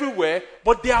 everywhere,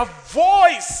 but their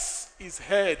voice is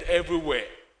heard everywhere.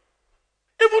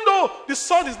 Even though the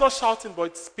sun is not shouting, but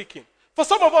it's speaking. For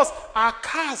some of us, our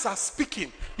cars are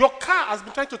speaking. Your car has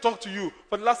been trying to talk to you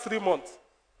for the last 3 months.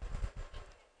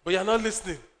 But you're not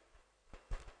listening.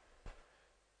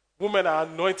 Women are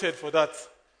anointed for that.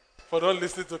 For not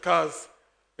listening to cars.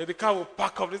 Then the car will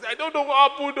pack up. They say, I don't know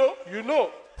what happened though. You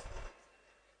know.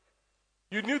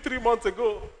 You knew 3 months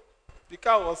ago. The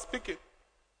car was speaking.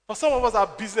 For some of us, our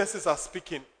businesses are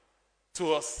speaking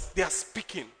to us. They are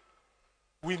speaking.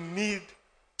 We need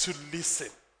to listen.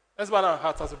 Let's bow our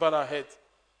hearts as we bow our heads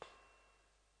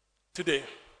today.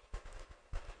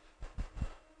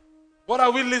 What are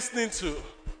we listening to?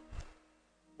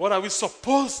 What are we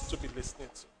supposed to be listening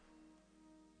to?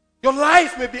 Your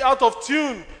life may be out of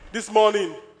tune this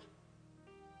morning.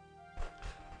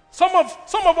 Some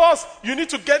of us, you need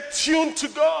to get tuned to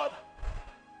God.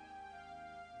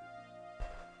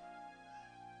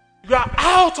 You are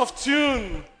out of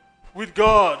tune with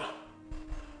God.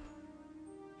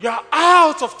 You are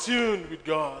out of tune with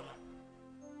God.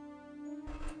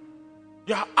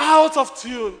 You are out of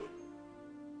tune.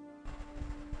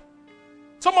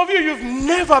 Some of you, you've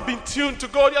never been tuned to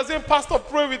God. You're saying, Pastor,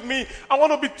 pray with me. I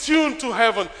want to be tuned to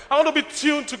heaven. I want to be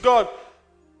tuned to God.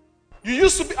 You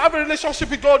used to have a relationship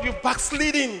with God. You're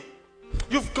backsliding.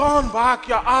 You've gone back.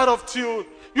 You're out of tune.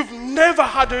 You've never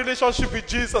had a relationship with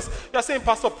Jesus. You're saying,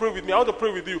 Pastor, pray with me. I want to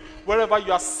pray with you. Wherever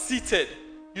you are seated.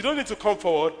 You don't need to come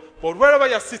forward. But wherever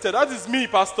you're seated, that is me,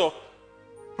 Pastor.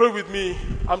 Pray with me.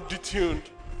 I'm detuned.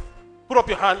 Put up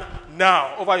your hand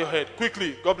now over your head.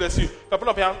 Quickly. God bless you. Put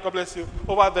up your hand. God bless you.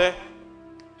 Over there.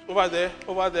 Over there.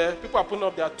 Over there. People are putting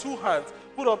up their two hands.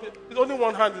 Put up. Only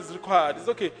one hand is required. It's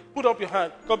okay. Put up your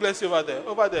hand. God bless you over there.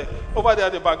 Over there. Over there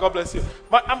at the back. God bless you.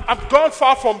 But I'm gone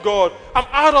far from God. I'm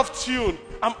out of tune.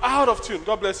 I'm out of tune.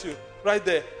 God bless you. Right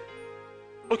there.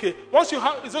 Okay. Once you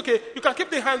have, it's okay. You can keep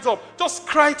the hands up. Just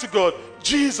cry to God.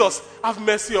 Jesus, have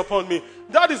mercy upon me.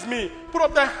 That is me. Put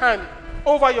up that hand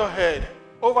over your head.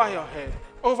 Over your head,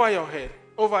 over your head,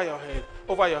 over your head,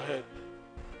 over your head.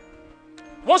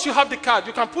 Once you have the card,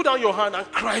 you can put down your hand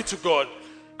and cry to God.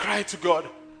 Cry to God.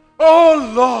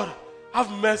 Oh Lord, have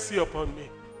mercy upon me.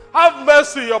 Have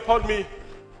mercy upon me.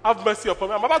 Have mercy upon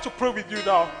me. I'm about to pray with you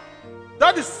now.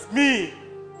 That is me.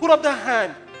 Put up that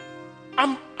hand.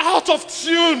 I'm out of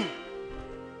tune.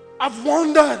 I've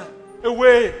wandered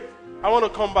away. I want to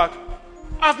come back.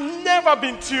 I've never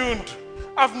been tuned.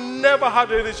 I've never had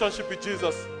a relationship with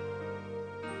Jesus.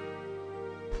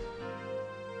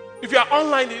 If you are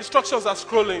online, the instructions are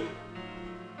scrolling.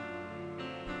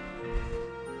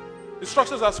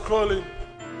 Instructions are scrolling.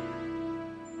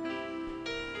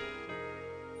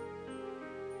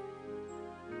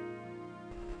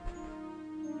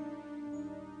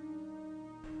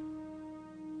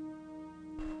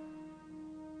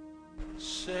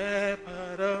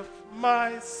 Shepherd of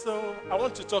my soul. I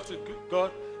want to talk to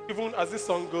God. Even as this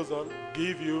song goes on,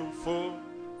 give you full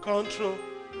control.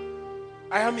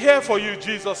 I am here for you,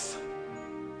 Jesus.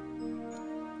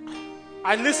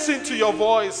 I listen to your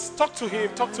voice. Talk to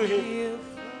him. Talk to him.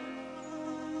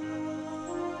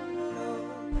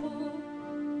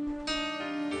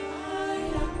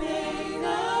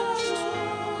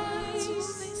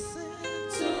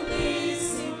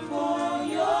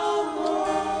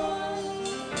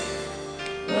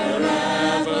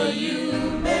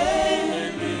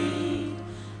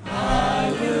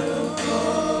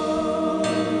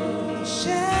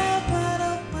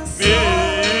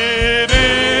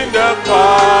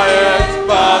 Quiet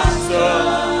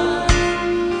pasture,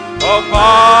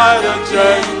 by the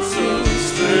gentle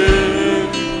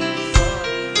streams,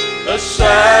 the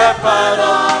shepherd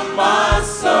of my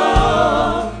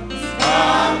soul,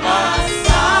 by my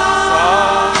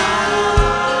side.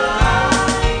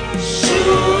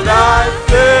 Should I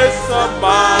face a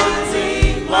mighty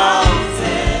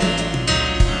mountain,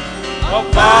 a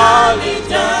valley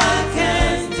dark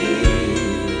and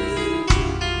deep,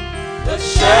 the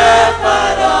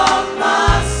shepherd of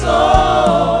my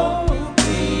soul will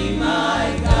be my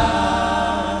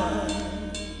God.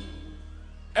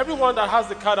 Everyone that has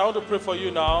the card, I want to pray for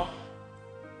you now.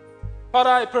 Father,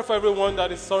 I pray for everyone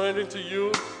that is surrendering to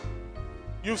you.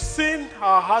 You've seen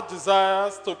our heart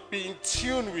desires to be in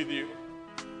tune with you.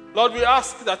 Lord, we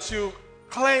ask that you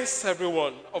cleanse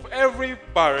everyone of every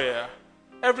barrier,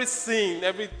 every sin,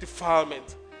 every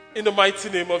defilement, in the mighty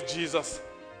name of Jesus.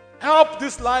 Help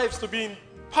these lives to be in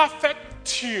perfect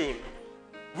tune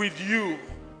with you,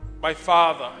 my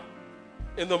Father,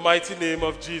 in the mighty name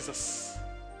of Jesus.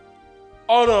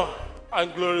 Honor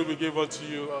and glory we give unto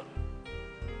you, Lord.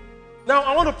 Now,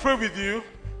 I want to pray with you.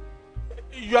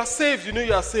 You are saved, you know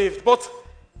you are saved, but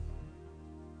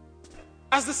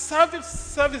as the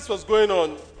service was going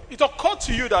on, it occurred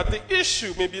to you that the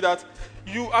issue may be that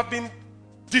you have been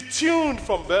detuned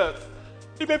from birth.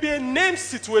 It may be a name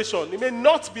situation. It may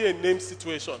not be a name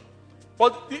situation.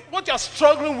 But what you're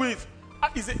struggling with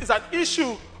is an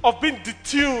issue of being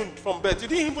detuned from birth. You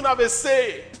didn't even have a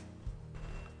say.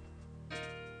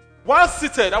 While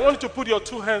seated, I want you to put your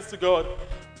two hands to God.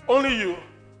 Only you.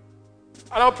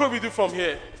 And I'll pray with you from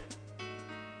here.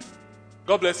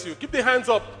 God bless you. Keep the hands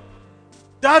up.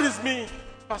 That is me.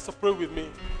 Pastor, pray with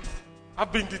me.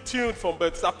 I've been detuned from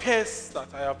birth. It appears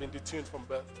that I have been detuned from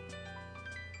birth.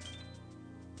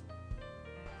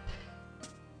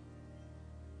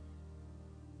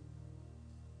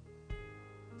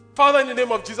 Father, in the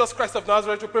name of Jesus Christ of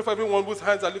Nazareth, we pray for everyone whose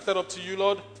hands are lifted up to you,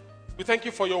 Lord. We thank you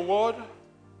for your word.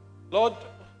 Lord,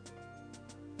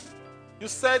 you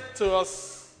said to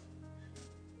us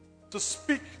to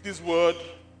speak this word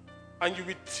and you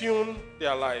will tune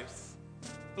their lives.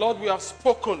 Lord, we have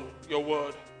spoken your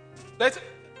word. Let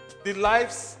the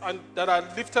lives that are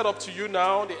lifted up to you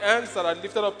now, the hands that are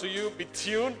lifted up to you, be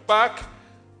tuned back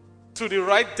to the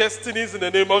right destinies in the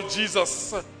name of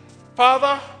Jesus.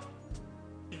 Father,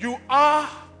 you are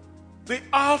the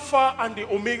Alpha and the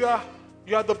Omega.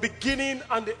 You are the beginning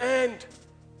and the end.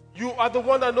 You are the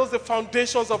one that knows the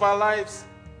foundations of our lives.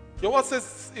 Your word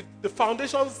says if the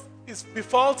foundations be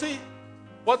faulty,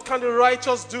 what can the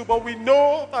righteous do? But we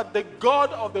know that the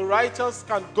God of the righteous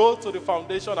can go to the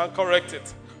foundation and correct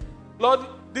it. Lord,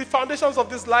 the foundations of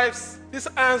these lives, these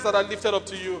hands that are lifted up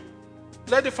to you,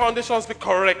 let the foundations be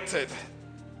corrected.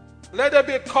 Let there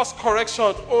be a course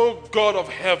correction, O God of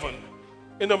heaven,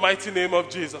 in the mighty name of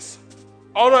Jesus.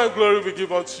 Honor and glory we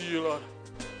give unto you, Lord.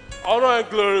 Honor and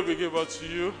glory we give unto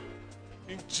you.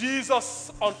 In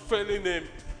Jesus' unfailing name,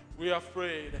 we have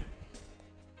prayed.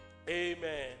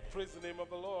 Amen. Praise the name of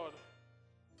the Lord.